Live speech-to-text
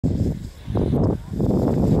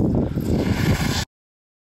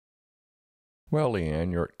Well,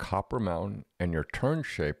 Leann, you're at Copper Mountain and your turn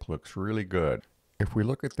shape looks really good. If we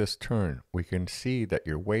look at this turn, we can see that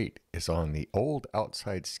your weight is on the old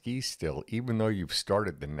outside ski still, even though you've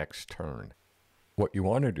started the next turn. What you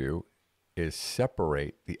want to do is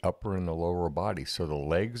separate the upper and the lower body so the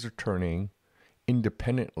legs are turning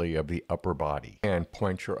independently of the upper body, and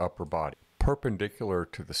point your upper body perpendicular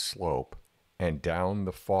to the slope and down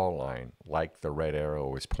the fall line like the red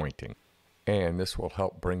arrow is pointing. And this will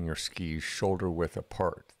help bring your skis shoulder width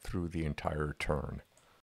apart through the entire turn.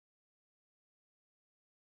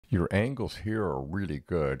 Your angles here are really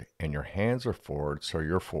good and your hands are forward, so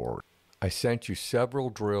you're forward. I sent you several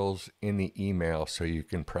drills in the email so you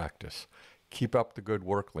can practice. Keep up the good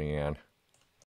work, Leann.